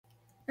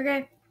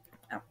Okay.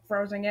 Oh,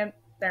 frozen again.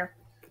 There.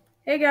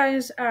 Hey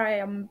guys, I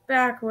am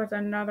back with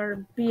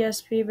another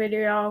BSP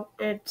video.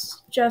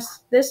 It's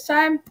just this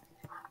time.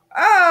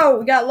 Oh,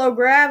 we got low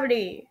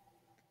gravity.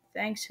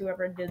 Thanks,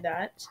 whoever did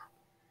that.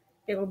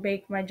 It will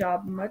make my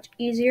job much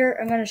easier.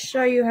 I'm going to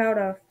show you how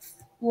to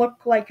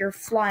look like you're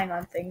flying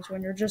on things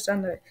when you're just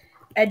on the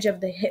edge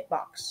of the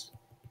hitbox.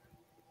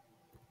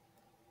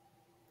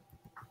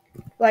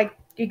 Like,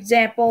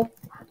 example,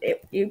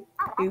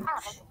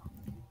 oops,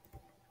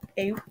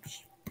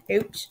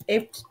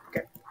 oops,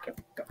 go.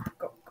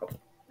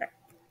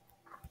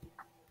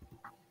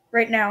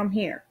 Right now I'm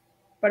here,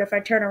 but if I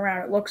turn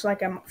around, it looks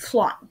like I'm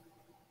flying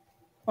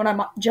when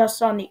I'm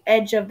just on the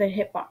edge of the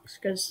hitbox,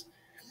 because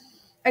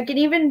I can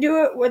even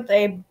do it with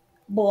a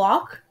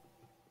block.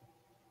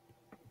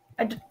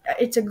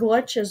 It's a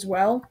glitch as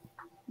well,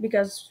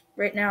 because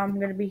right now I'm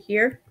going to be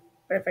here,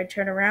 but if I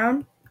turn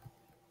around,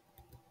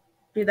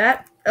 do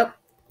that, oh,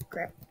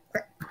 grab,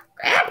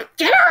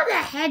 get on the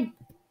head,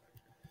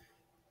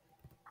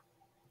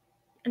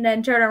 and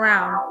then turn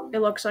around, it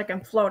looks like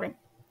I'm floating.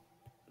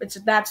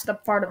 That's the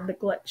part of the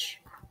glitch.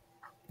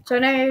 So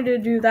now I need to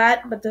do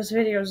that, but this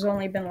video has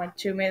only been like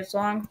 2 minutes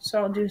long,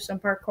 so I'll do some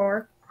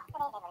parkour.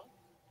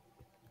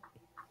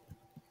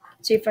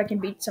 See if I can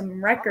beat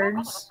some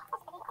records.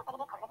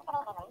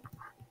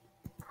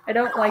 I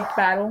don't like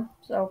battle,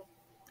 so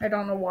I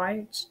don't know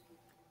why.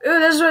 Ooh,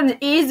 this one's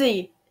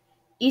easy.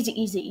 Easy.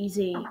 Let's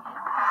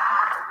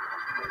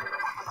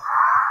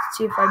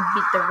see if I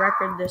beat the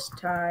record this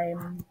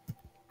time.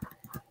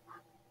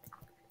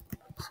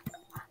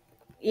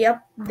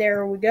 Yep,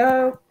 there we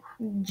go.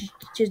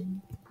 Just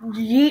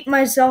yeet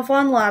myself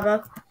on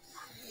lava.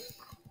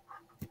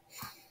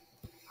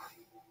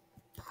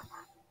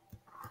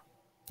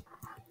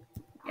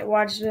 Yeah,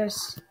 watch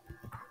this.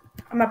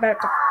 I'm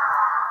about to...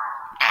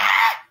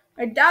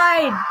 I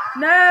died!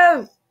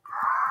 No!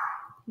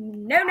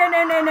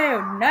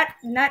 Not...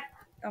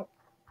 Oh,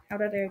 how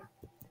did I...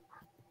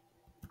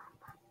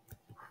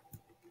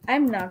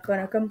 I'm not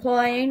gonna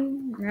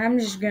complain. I'm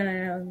just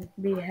gonna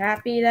be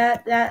happy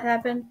that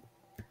happened.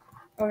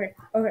 Okay.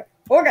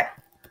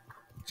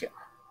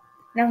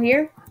 Now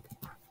here,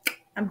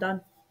 I'm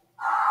done.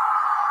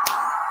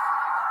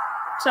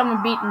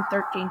 Someone beat in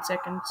 13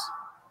 seconds.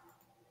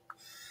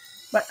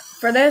 But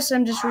for this,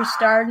 I'm just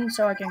restarting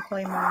so I can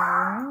claim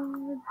my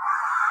reward.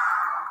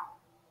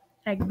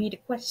 I can beat a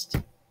quest.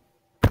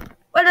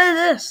 What is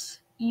this?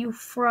 You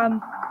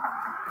from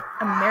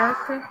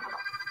America?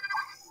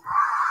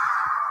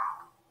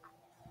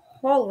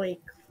 Holy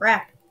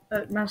crap.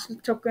 That must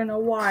have taken a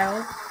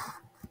while.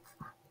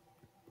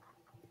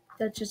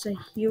 That's just a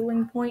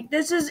healing point.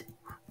 This is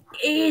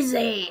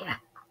easy.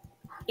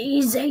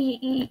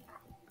 Easy.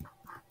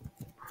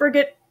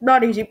 Forget,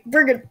 not easy.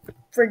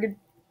 Friggin'.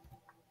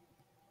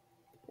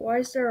 Why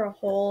is there a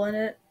hole in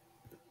it?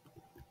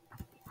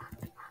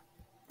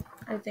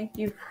 I think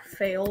you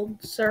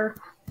failed, sir.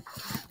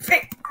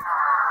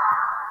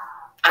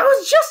 I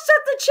was just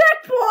at the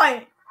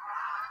checkpoint!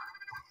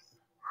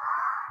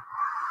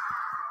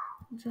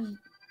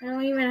 I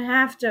don't even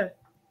have to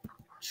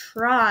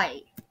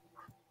try.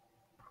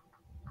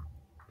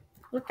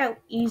 Look how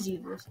easy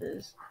this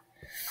is.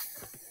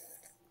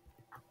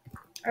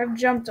 I've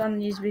jumped on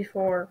these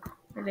before.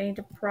 It ain't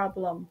a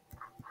problem.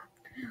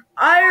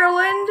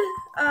 Ireland!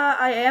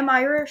 I am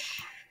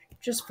Irish.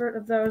 Just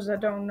for those that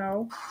don't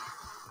know.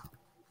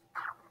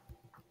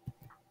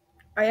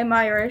 I am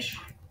Irish.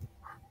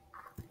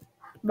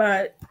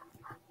 But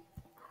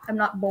I'm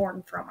not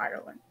born from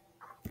Ireland.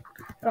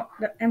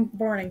 I'm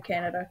born in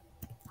Canada.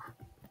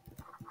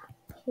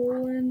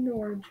 Poland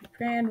or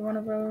Japan, one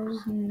of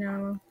those.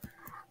 No.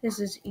 This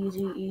is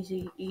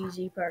easy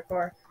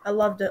parkour. I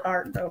love the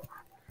art though.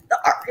 The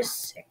art is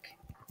sick.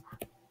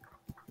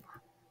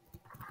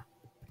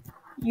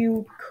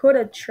 You could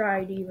have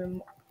tried even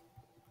more.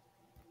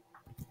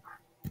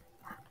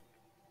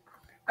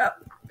 Oh,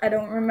 I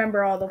don't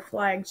remember all the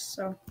flags,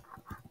 so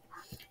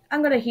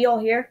I'm gonna heal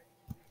here.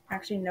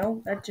 Actually,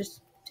 no, that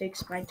just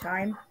takes my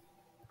time.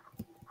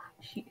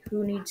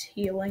 Who needs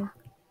healing?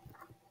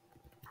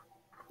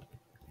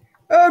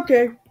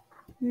 Okay,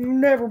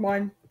 never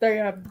mind.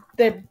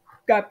 They've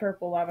got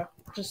purple lava.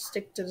 Just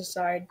stick to the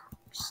side.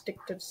 Just stick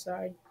to the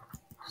side.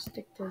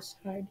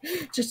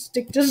 Just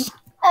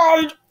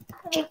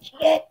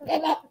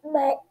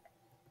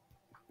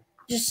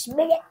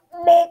make it.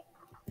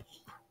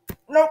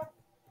 Nope.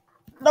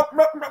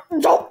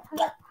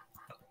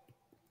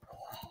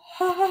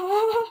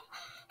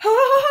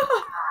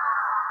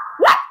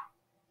 What?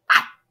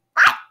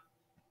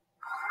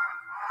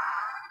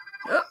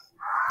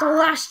 The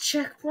last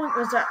checkpoint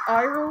was at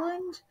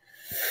Ireland?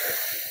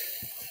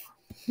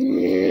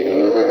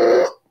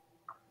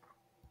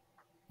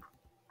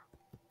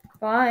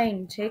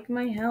 Fine, take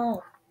my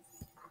help.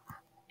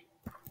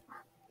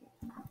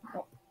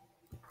 Oh.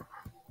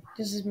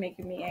 This is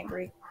making me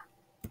angry.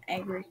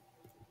 I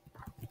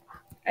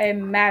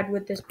am mad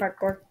with this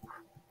parkour.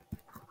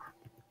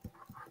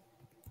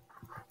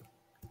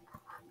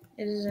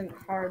 It isn't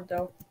hard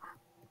though.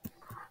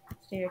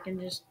 See, I can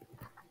just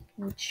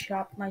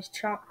Chop, nice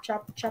chop,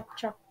 chop, chop,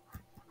 chop.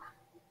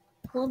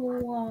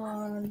 Level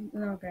 1.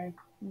 Okay.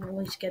 I'm at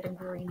least get a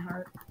green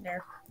heart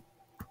there.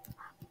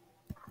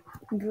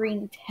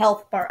 Green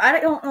health bar. I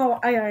don't know.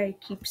 I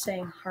keep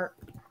saying heart.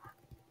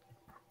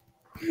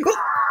 No.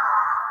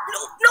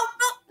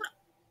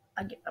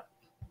 I give up.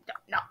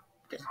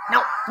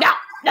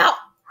 No.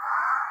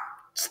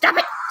 Stop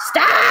it.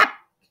 Stop.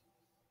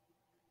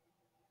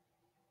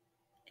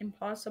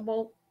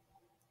 Impossible.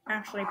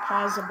 Actually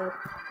possible.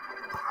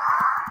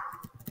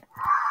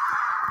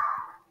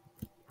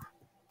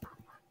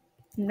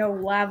 No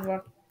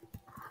lava.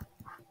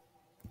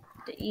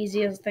 The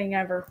easiest thing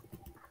ever.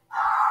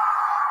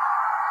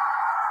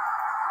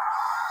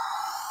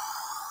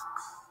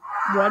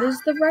 What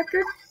is the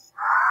record?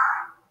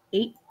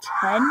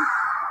 8:10?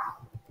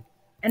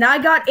 And I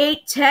got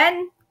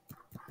 8:10?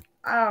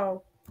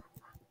 Oh.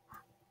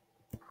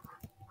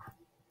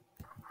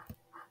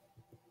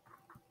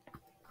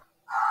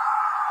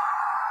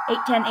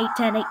 Eight ten.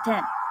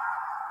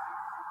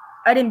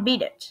 I didn't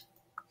beat it.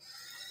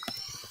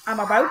 I'm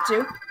about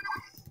to.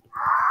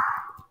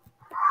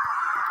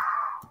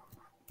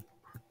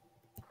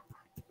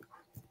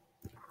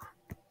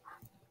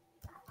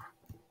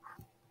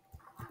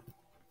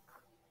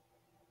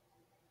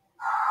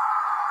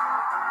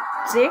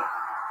 See?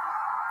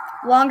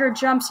 Longer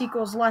jumps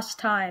equals less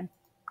time.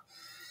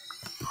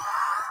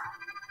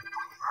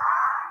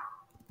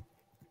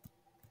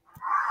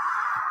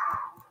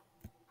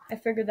 I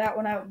figured that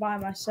one out by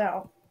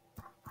myself.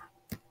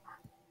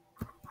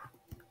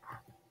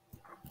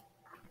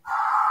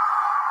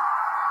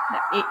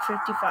 At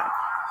 8:55.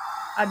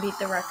 I beat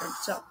the record,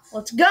 so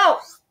let's go!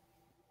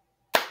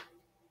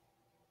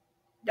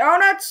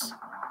 Donuts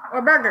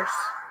or burgers?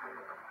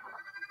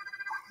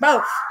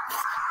 Both.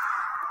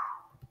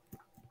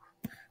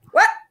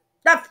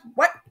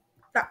 What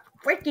the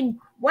freaking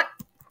what?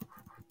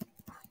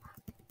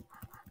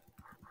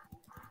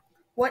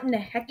 What in the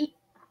hecky?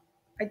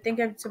 I think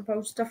I'm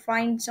supposed to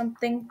find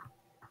something.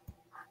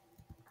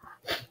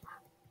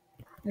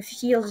 The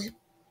feels.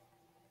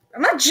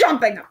 I'm not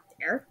jumping up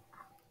there.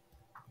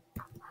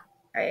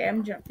 I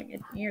am jumping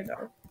in here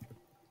though.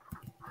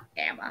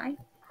 Am I?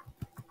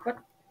 What?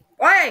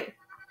 Why?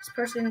 This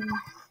person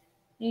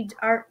needs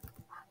art.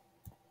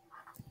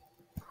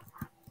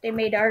 They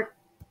made art.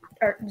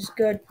 Art is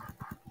good.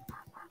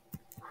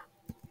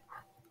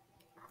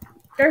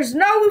 There's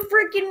no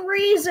freaking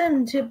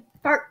reason to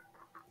park.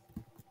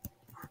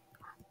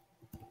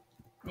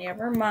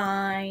 Never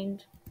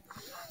mind.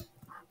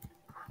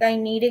 I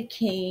need a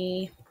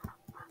key.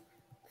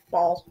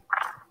 Fall.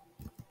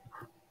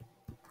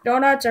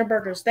 Donuts or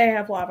burgers? They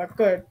have lava.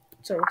 Good.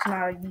 So it's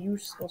not a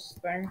useless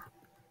thing.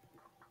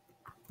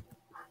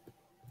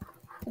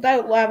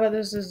 Without lava,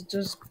 this is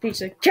just a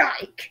piece of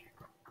cake.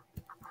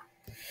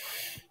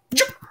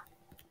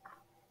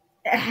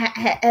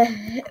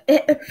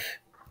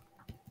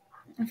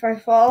 If I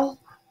fall,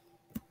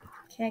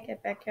 can't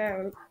get back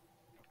out.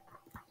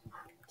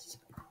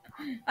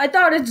 I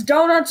thought it's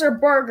donuts or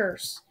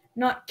burgers,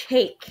 not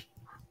cake.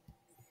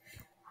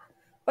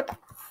 What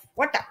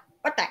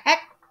the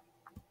heck?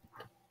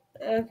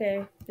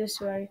 Okay,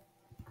 this way.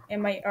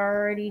 Am I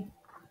already?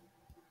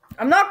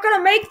 I'm not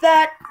gonna make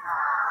that.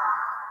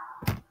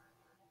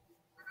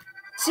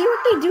 See what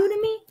they do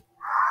to me?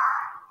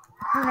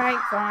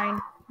 Alright, fine.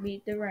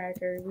 Beat the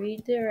record.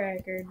 Beat the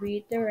record.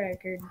 Beat the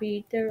record.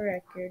 Beat the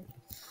record.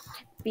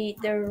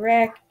 Beat the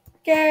record.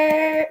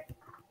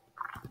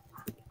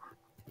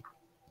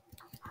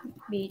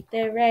 Beat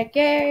the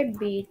record.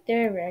 Beat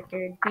the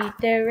record. Beat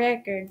the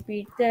record.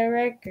 Beat the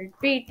record.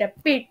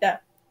 Beat the.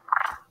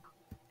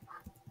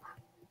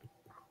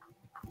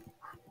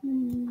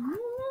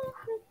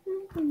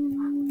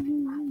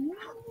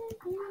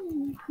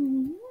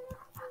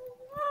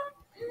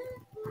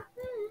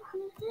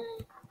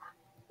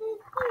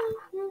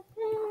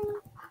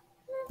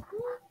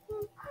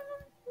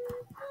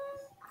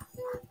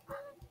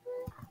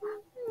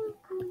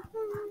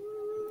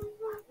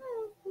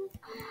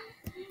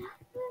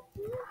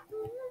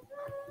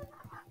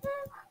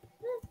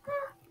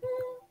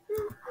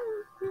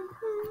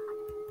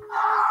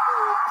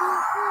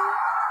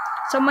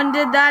 Someone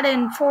did that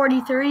in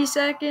 43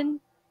 seconds.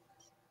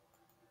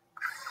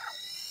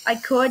 I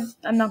could.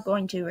 I'm not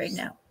going to right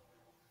now.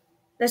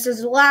 This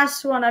is the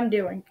last one I'm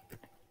doing.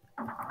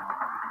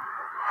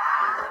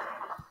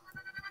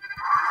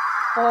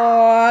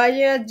 Oh,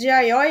 yeah.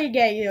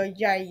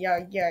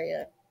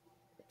 It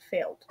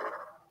failed.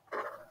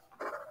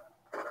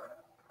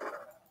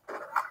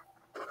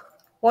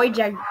 Boy,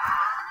 jag.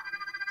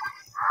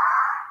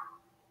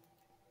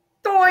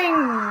 Doing.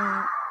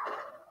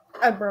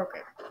 I broke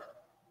it.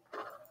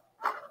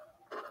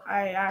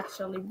 I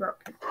actually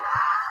broke it.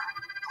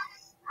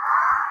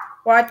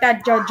 What the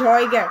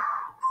joy?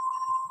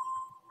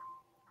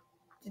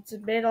 It's a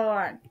middle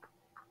one.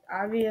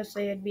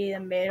 Obviously, it'd be the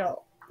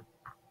middle.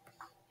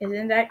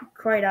 Isn't that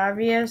quite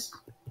obvious?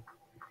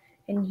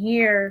 And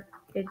here,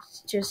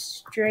 it's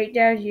just straight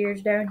down here,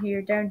 down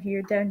here, down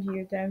here, down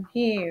here, down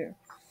here.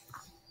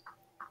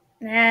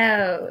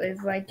 Now,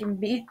 if I can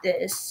beat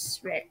this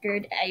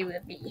record, I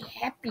will be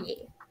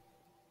happy.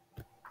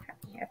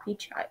 Happy, happy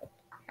child.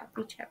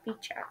 Happy, happy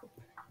child.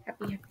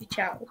 Happy, happy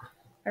child.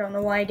 I don't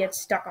know why I get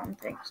stuck on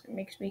things. It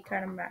makes me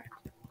kind of mad.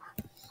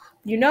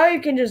 You know you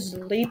can just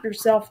leap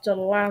yourself to the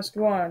last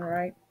one,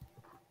 right?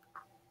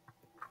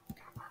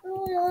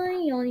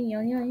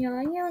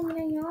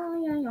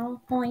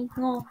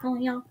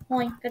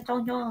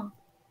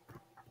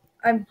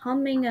 I'm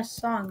humming a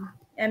song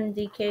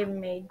MDK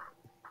made.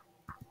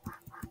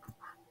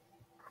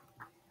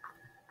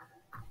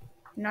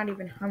 Not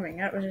even humming,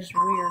 that was just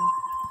weird.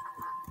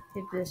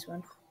 Hit this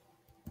one.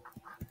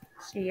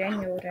 See, I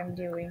know what I'm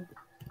doing.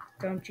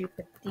 Don't you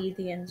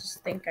Pathetians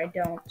think I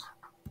don't.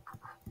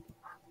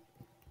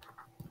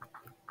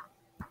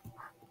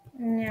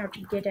 Now to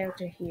get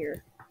out of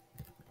here.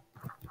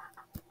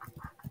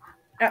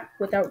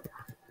 Without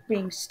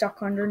being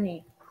stuck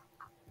underneath.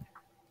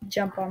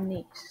 Jump on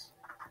these.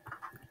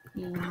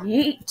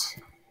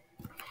 Yeet.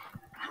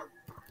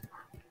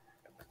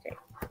 Okay,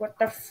 what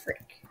the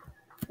frick?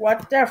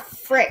 What the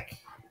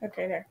frick?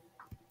 Okay, there.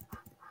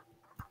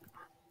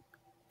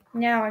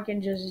 Now I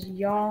can just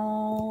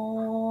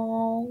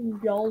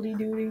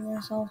yaldy-doody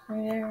myself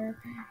through there.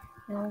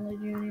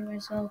 Yaldy-doody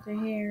myself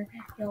through here.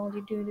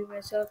 Yaldy-doody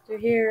myself through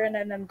here, and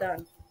then I'm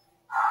done.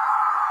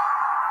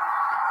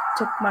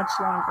 Took much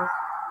longer.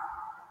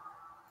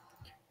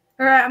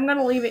 Alright, I'm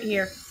gonna leave it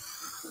here.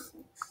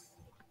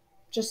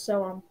 Just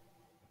so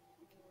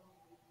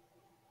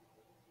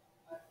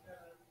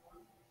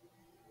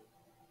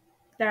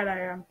that I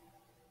am.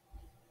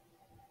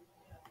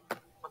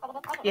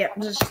 Yeah,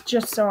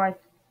 just so I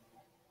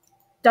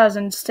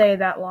doesn't stay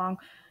that long.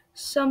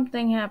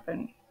 Something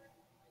happened.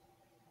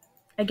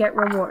 I get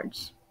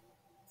rewards.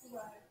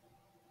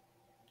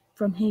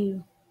 From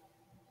who?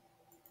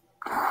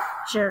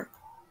 Sure.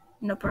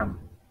 No problem.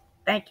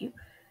 Thank you.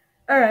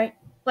 Alright,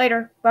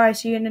 later. Bye.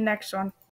 See you in the next one.